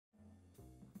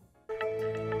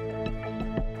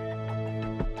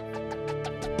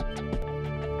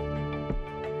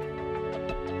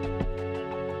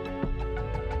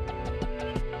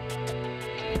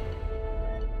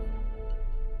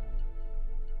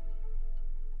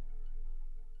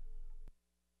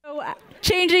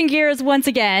changing gears once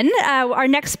again, our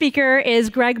next speaker is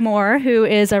Greg Moore, who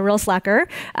is a real slacker.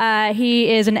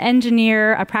 He is an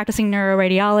engineer, a practicing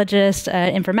neuroradiologist,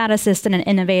 an informaticist, and an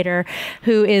innovator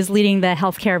who is leading the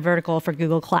healthcare vertical for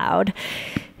Google Cloud.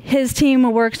 His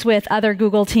team works with other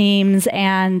Google teams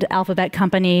and Alphabet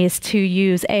companies to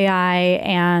use AI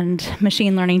and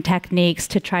machine learning techniques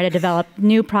to try to develop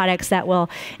new products that will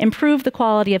improve the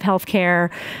quality of healthcare,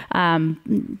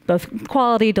 both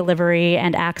quality, delivery,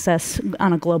 and access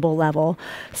on a global level.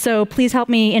 So please help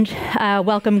me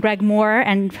welcome Greg Moore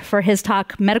and for his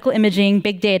talk, Medical Imaging,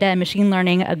 Big Data, and Machine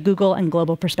Learning, a Google and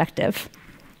Global Perspective.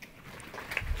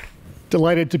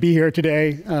 Delighted to be here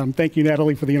today. Thank you,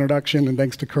 Natalie, for the introduction, and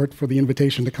thanks to Kurt for the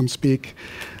invitation to come speak.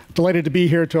 Delighted to be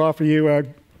here to offer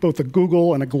you both a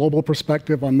Google and a global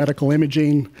perspective on medical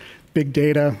imaging, big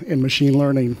data, and machine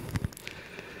learning.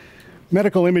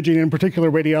 Medical imaging, in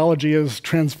particular radiology, has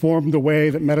transformed the way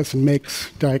that medicine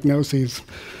makes diagnoses.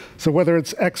 So whether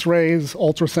it's X-rays,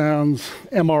 ultrasounds,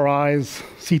 MRIs,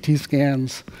 CT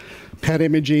scans, PET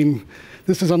imaging,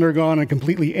 this has undergone a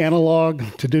completely analog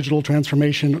to digital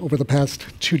transformation over the past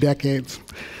 2 decades,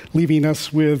 leaving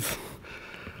us with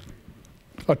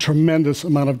a tremendous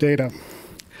amount of data.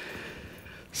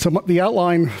 So the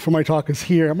outline for my talk is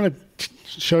here. I'm going to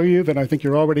show you that I think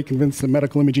you're already convinced that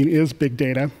medical imaging is big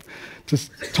data.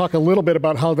 Just talk a little bit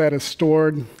about how that is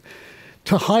stored,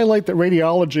 to highlight that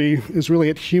radiology is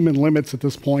really at human limits at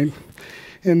this point,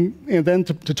 and then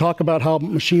to talk about how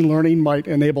machine learning might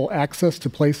enable access to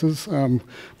places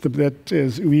that,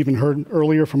 as we even heard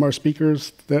earlier from our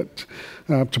speakers, that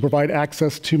to provide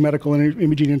access to medical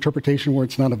imaging interpretation where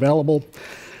it's not available,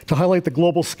 to highlight the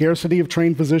global scarcity of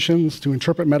trained physicians to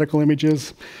interpret medical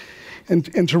images,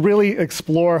 and to really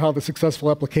explore how the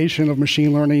successful application of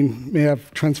machine learning may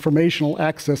have transformational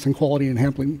access and quality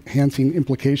enhancing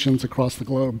implications across the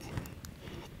globe.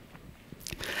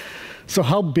 So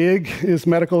how big is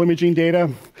medical imaging data?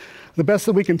 The best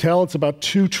that we can tell, it's about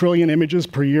 2 trillion images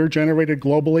per year generated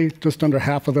globally, just under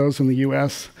half of those in the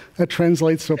US. That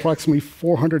translates to approximately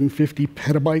 450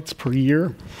 petabytes per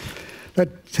year. That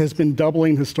has been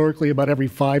doubling historically about every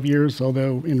 5 years,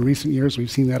 although in recent years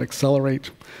we've seen that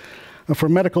accelerate. For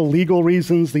medical legal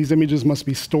reasons, these images must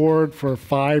be stored for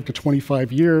 5 to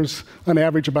 25 years, on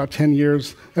average about 10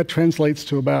 years. That translates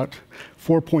to about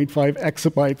 4.5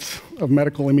 exabytes of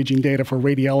medical imaging data for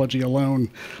radiology alone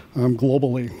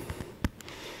globally.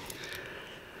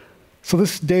 So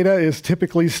this data is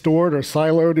typically stored or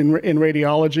siloed in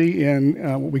radiology in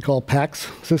what we call PACS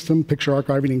system, picture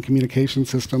archiving and communication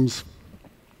systems.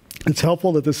 It's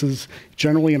helpful that this is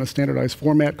generally in a standardized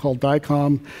format called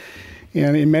DICOM.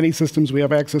 And in many systems, we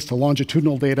have access to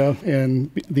longitudinal data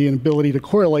and the ability to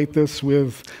correlate this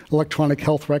with electronic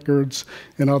health records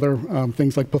and other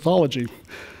things like pathology.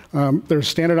 There are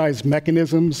standardized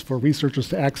mechanisms for researchers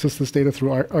to access this data through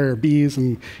IRBs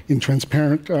and in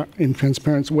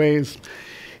transparent ways.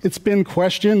 It's been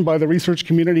questioned by the research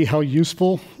community how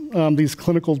useful these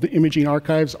clinical imaging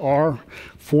archives are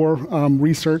for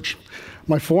research.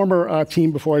 My former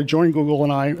team, before I joined Google,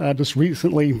 and I just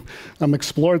recently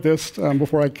explored this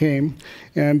before I came.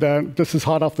 And this is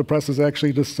hot off the presses,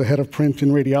 actually, just ahead of print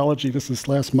in radiology. This is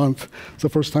last month. It's the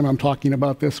first time I'm talking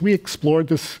about this. We explored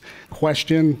this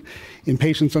question in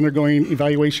patients undergoing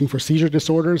evaluation for seizure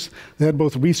disorders. They had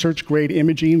both research-grade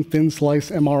imaging, thin slice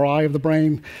MRI of the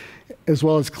brain, as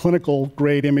well as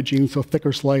clinical-grade imaging, so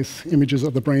thicker slice images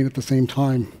of the brain at the same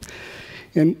time.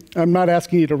 And I'm not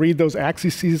asking you to read those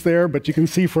axes there, but you can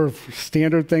see for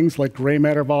standard things like gray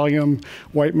matter volume,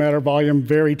 white matter volume,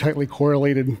 very tightly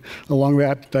correlated along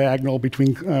that diagonal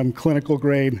between clinical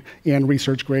grade and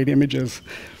research grade images.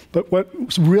 But what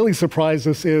really surprised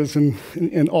us is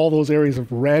in all those areas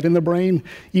of red in the brain,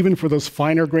 even for those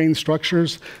finer grain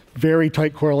structures, very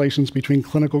tight correlations between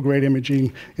clinical grade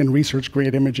imaging and research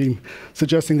grade imaging,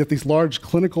 suggesting that these large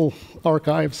clinical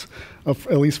archives,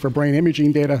 at least for brain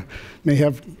imaging data, may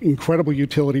have incredible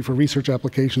utility for research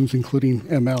applications, including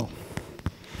ML.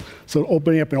 So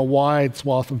opening up a wide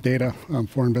swath of data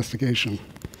for investigation.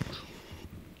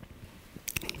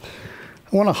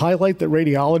 I want to highlight that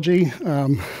radiology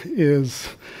is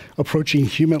approaching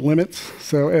human limits.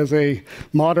 So as a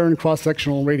modern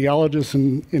cross-sectional radiologist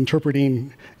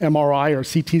interpreting MRI or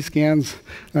CT scans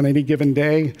on any given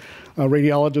day,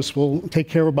 radiologists will take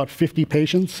care of about 50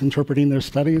 patients interpreting their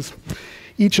studies.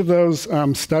 Each of those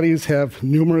studies have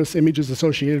numerous images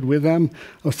associated with them.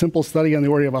 A simple study on the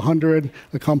order of 100,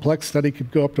 a complex study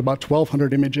could go up to about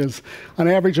 1,200 images, on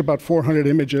average about 400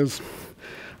 images.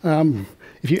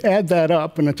 If you add that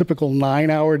up in a typical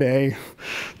 9-hour day,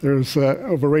 there's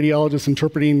of a radiologist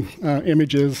interpreting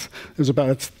images, there's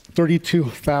about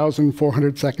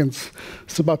 32,400 seconds.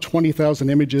 It's about 20,000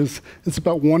 images. It's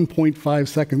about 1.5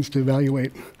 seconds to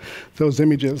evaluate those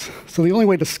images. So the only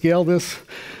way to scale this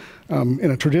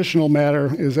in a traditional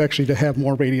manner is actually to have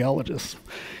more radiologists.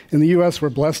 In the US, we're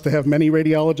blessed to have many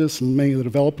radiologists in many of the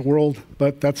developed world,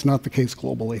 but that's not the case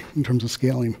globally in terms of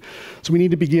scaling. So we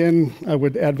need to begin, I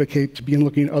would advocate, to begin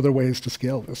looking at other ways to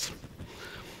scale this.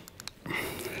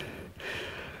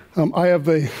 I have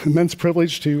the immense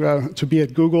privilege to be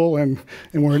at Google, and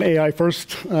we're an AI-first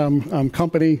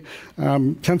company.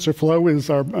 TensorFlow is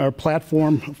our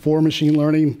platform for machine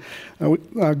learning.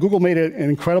 Google made an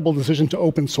incredible decision to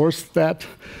open source that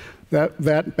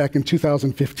back in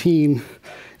 2015,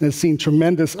 and has seen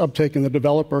tremendous uptake in the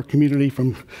developer community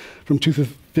from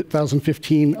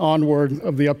 2015 onward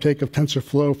of the uptake of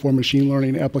TensorFlow for machine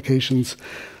learning applications.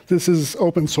 This is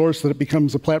open source, that it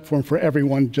becomes a platform for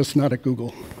everyone, just not at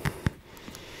Google.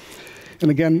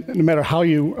 And again, no matter how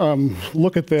you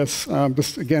look at this,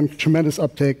 again, tremendous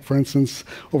uptake. For instance,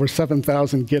 over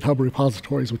 7,000 GitHub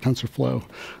repositories with TensorFlow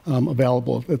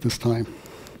available at this time.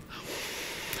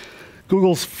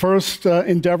 Google's first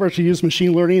endeavor to use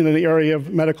machine learning in the area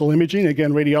of medical imaging,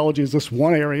 again, radiology is just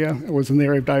one area. It was in the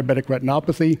area of diabetic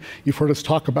retinopathy. You've heard us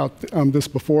talk about this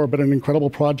before, but an incredible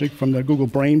project from the Google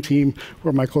Brain team, who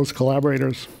are my close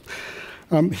collaborators.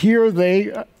 Here,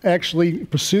 they actually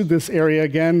pursued this area,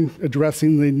 again,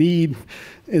 addressing the need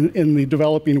in the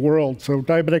developing world. So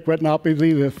diabetic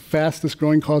retinopathy, the fastest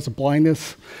growing cause of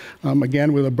blindness,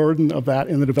 again, with a burden of that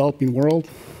in the developing world.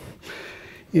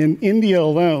 In India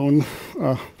alone,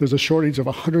 there's a shortage of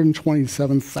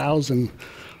 127,000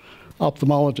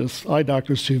 ophthalmologists, eye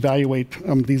doctors, to evaluate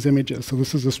these images. So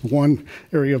this is just one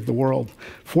area of the world.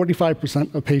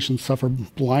 45% of patients suffer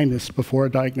blindness before a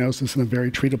diagnosis in a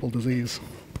very treatable disease.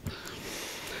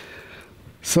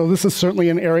 So this is certainly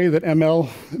an area that ML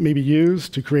may be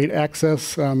used to create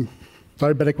access.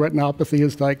 Diabetic retinopathy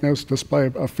is diagnosed just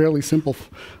by a fairly simple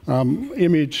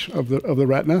image of the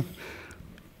retina,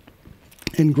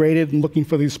 and graded and looking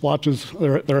for these splotches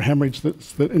that are hemorrhage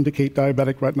that indicate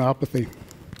diabetic retinopathy.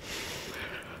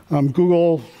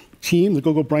 Google team, the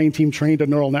Google Brain team, trained a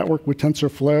neural network with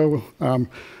TensorFlow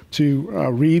to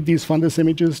read these fundus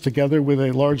images together with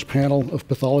a large panel of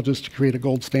pathologists to create a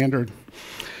gold standard.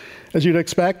 As you'd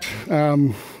expect,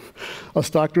 us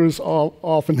doctors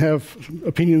often have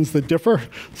opinions that differ,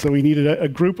 so we needed a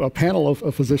panel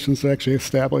of physicians to actually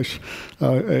establish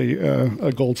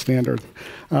a gold standard.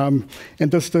 And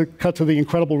just to cut to the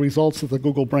incredible results of the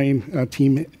Google Brain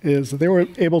team is that they were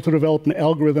able to develop an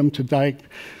algorithm to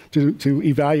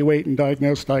evaluate and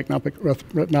diagnose diabetic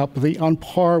retinopathy on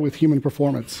par with human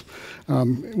performance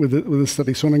with this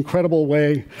study. So an incredible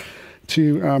way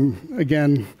to,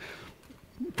 again,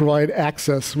 provide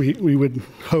access, we would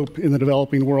hope, in the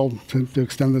developing world to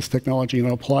extend this technology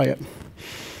and apply it.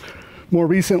 More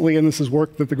recently, and this is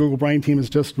work that the Google Brain team has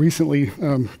just recently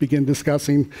begun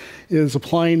discussing, is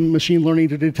applying machine learning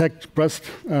to detect breast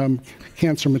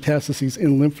cancer metastases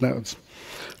in lymph nodes.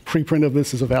 Preprint of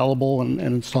this is available, and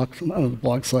it's talked on the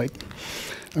blog site.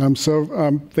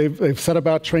 They've set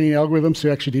about training algorithms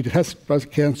to actually detect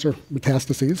breast cancer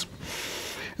metastases.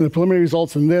 And the preliminary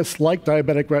results in this, like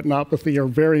diabetic retinopathy, are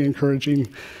very encouraging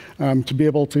to be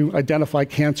able to identify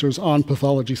cancers on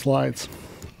pathology slides.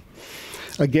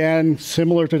 Again,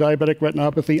 similar to diabetic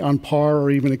retinopathy, on par or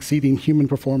even exceeding human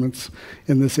performance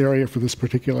in this area for this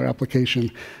particular application.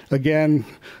 Again,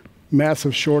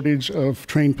 massive shortage of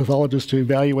trained pathologists to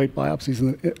evaluate biopsies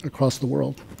across the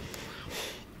world.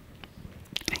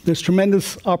 There's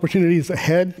tremendous opportunities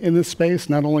ahead in this space,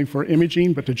 not only for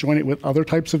imaging, but to join it with other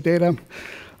types of data.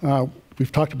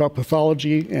 We've talked about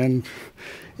pathology and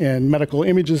medical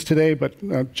images today, but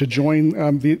to join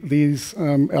these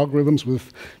algorithms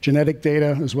with genetic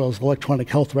data as well as electronic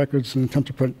health records in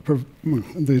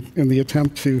the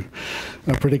attempt to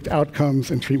predict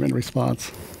outcomes and treatment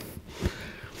response.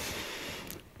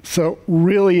 So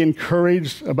really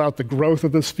encouraged about the growth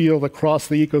of this field across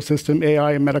the ecosystem.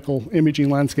 AI and medical imaging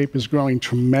landscape is growing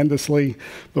tremendously,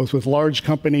 both with large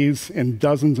companies and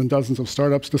dozens of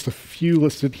startups, just a few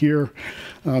listed here.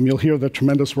 You'll hear the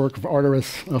tremendous work of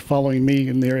Arteris following me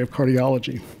in the area of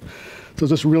cardiology. So it's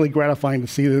just really gratifying to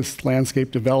see this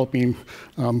landscape developing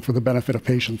for the benefit of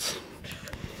patients.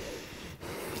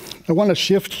 I want to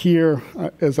shift here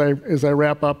as I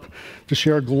wrap up to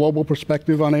share a global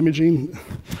perspective on imaging.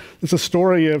 It's a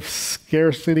story of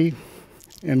scarcity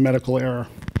and medical error.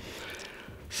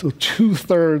 So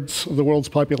 2/3 of the world's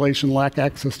population lack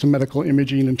access to medical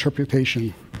imaging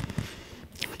interpretation.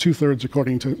 two-thirds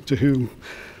according to WHO.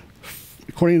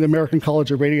 According to the American College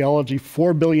of Radiology,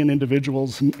 4 billion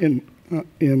individuals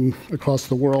across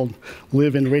the world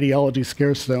live in radiology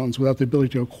scarce zones without the ability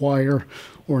to acquire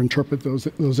or interpret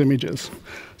those images.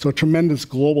 So a tremendous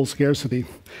global scarcity.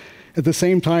 At the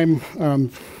same time,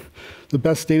 the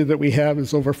best data that we have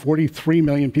is over 43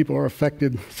 million people are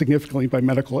affected significantly by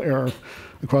medical error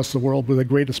across the world, with the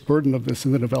greatest burden of this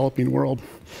in the developing world.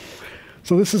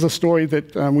 So this is a story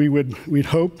that we'd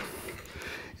hope,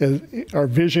 our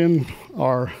vision,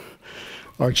 our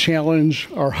challenge,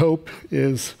 our hope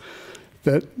is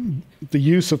that the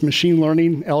use of machine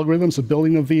learning algorithms, the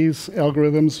building of these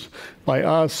algorithms by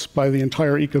us, by the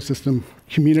entire ecosystem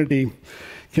community,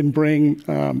 can bring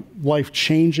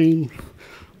life-changing,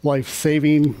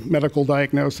 life-saving medical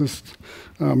diagnosis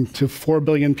to 4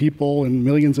 billion people in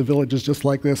millions of villages just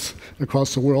like this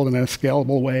across the world in a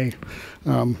scalable way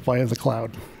via the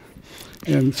cloud.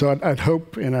 And so I'd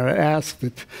hope and I'd ask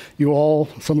that you all,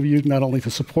 some of you, not only to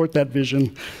support that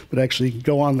vision, but actually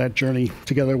go on that journey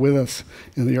together with us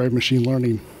in the area of machine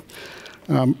learning.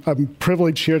 I'm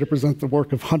privileged here to present the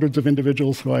work of hundreds of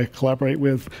individuals who I collaborate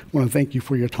with. I want to thank you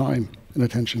for your time and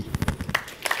attention.